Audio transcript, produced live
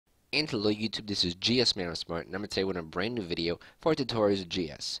And hello YouTube, this is GSmaniamsmart, and I'm going to tell you in a brand new video for tutorials of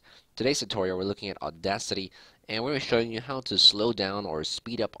GS. Today's tutorial we're looking at Audacity, and we're showing you how to slow down or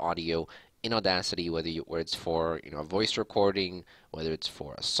speed up audio in Audacity, whether it's for a voice recording, whether it's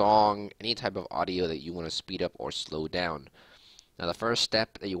for a song, any type of audio that you want to speed up or slow down. Now the first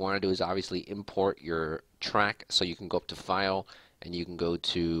step that you want to do is obviously import your track, so you can go up to File and you can go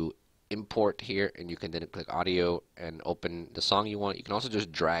to Import here, and you can then click Audio and open the song you want. You can also just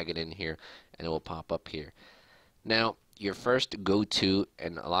drag it in here and it will pop up here. Now your first go-to,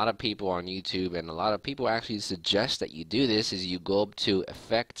 and a lot of people on YouTube and a lot of people actually suggest that you do this, is you go up to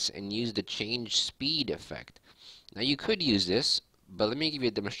Effects and use the Change Speed effect. Now you could use this, but let me give you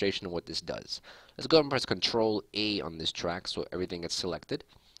a demonstration of what this does. Let's go and press Control A on this track so everything gets selected.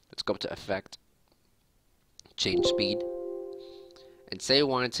 Let's go up to Effect, Change Speed, and say we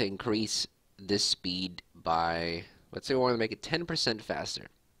wanted to increase this speed by, let's say we want to make it 10% faster.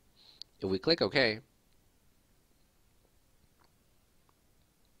 If we click OK,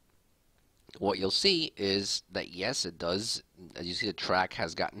 what you'll see is that yes, it does. As you see, the track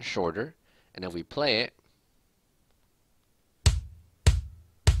has gotten shorter, and if we play it,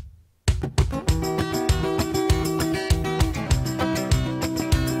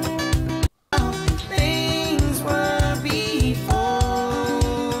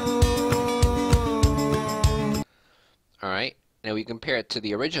 alright, now we compare it to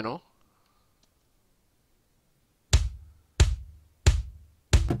the original.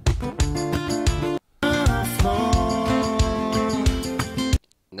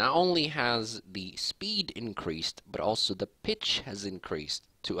 Not only has the speed increased, but also the pitch has increased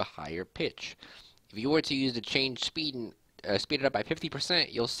to a higher pitch. If you were to use the change speed and speed it up by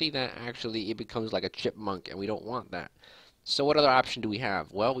 50%, you'll see that actually it becomes like a chipmunk, and we don't want that. So what other option do we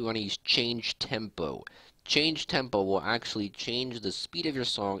have? Well, we want to use change tempo. Change tempo will actually change the speed of your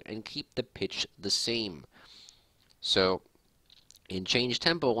song and keep the pitch the same. So in change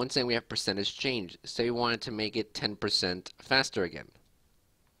tempo, once again we have percentage change. Say we wanted to make it 10% faster again.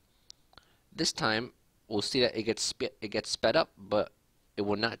 This time we'll see that it gets sped up, but it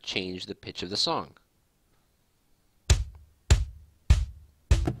will not change the pitch of the song.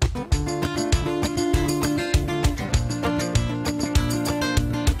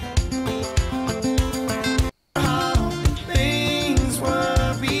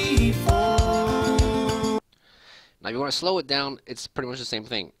 Now if you want to slow it down, it's pretty much the same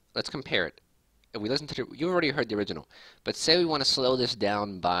thing. Let's compare it. If we listen to you already heard the original, but say we want to slow this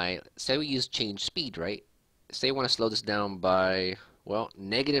down by, say we use change speed, right? Say we want to slow this down by, well,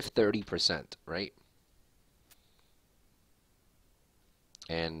 -30%, right?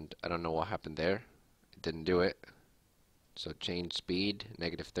 And I don't know what happened there. It didn't do it. So change speed,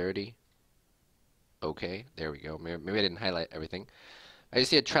 -30. Okay, there we go. Maybe I didn't highlight everything. As you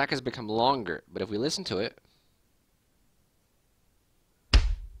see, the track has become longer, but if we listen to it,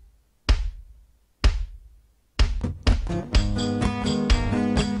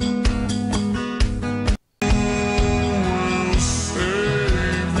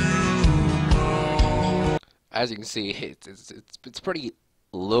 as you can see, it's pretty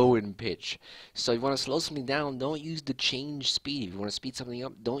low in pitch. So if you want to slow something down, don't use the change speed. If you want to speed something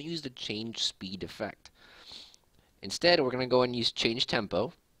up, don't use the change speed effect. Instead, we're going to go and use change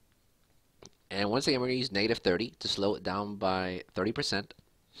tempo. And once again, we're going to use -30 to slow it down by 30%.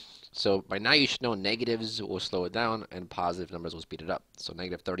 So by now you should know negatives will slow it down and positive numbers will speed it up. So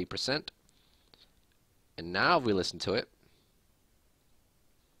 -30%. And now if we listen to it,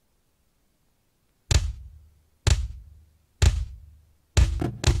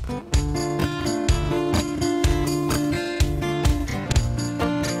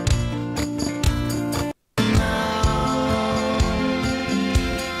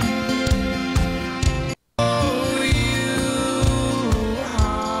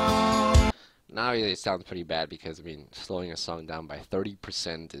 now it sounds pretty bad, because I mean, slowing a song down by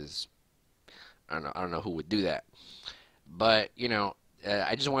 30% is, I don't know who would do that. But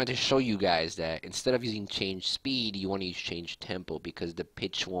I just wanted to show you guys that instead of using change speed, you want to use change tempo, because the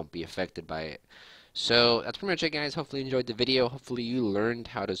pitch won't be affected by it. So that's pretty much it, guys. Hopefully you enjoyed the video. Hopefully you learned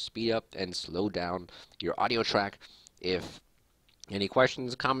how to speed up and slow down your audio track. If any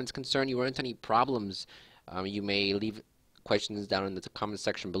questions, comments, concern you, run into any problems, you may leave questions down in the comment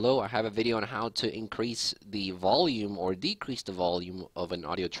section below. I have a video on how to increase the volume or decrease the volume of an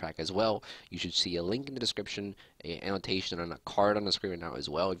audio track as well. You should see a link in the description, an annotation, and a card on the screen right now as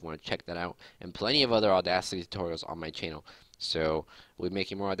well if you want to check that out, and plenty of other Audacity tutorials on my channel. So we'll be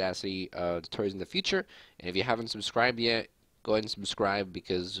making more Audacity tutorials in the future, and if you haven't subscribed yet, go ahead and subscribe,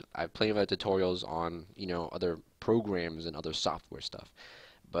 because I have plenty of other tutorials on other programs and other software stuff.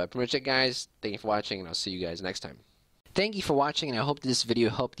 But pretty much it, guys. Thank you for watching, and I'll see you guys next time. Thank you for watching, and I hope this video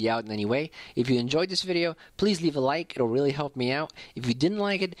helped you out in any way. If you enjoyed this video, please leave a like. It'll really help me out. If you didn't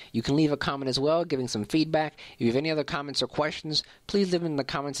like it, you can leave a comment as well, giving some feedback. If you have any other comments or questions, please leave them in the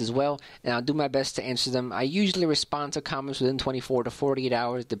comments as well, and I'll do my best to answer them. I usually respond to comments within 24 to 48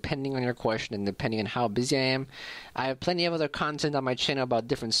 hours, depending on your question and depending on how busy I am. I have plenty of other content on my channel about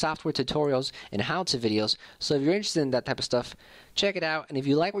different software tutorials and how-to videos, so if you're interested in that type of stuff, check it out. And if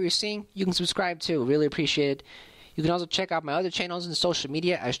you like what you're seeing, you can subscribe too. Really appreciate it. You can also check out my other channels and social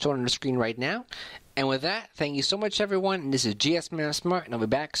media as shown on the screen right now. And with that, thank you so much, everyone. And this is GSmaniamsmart, and I'll be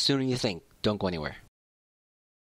back sooner than you think. Don't go anywhere.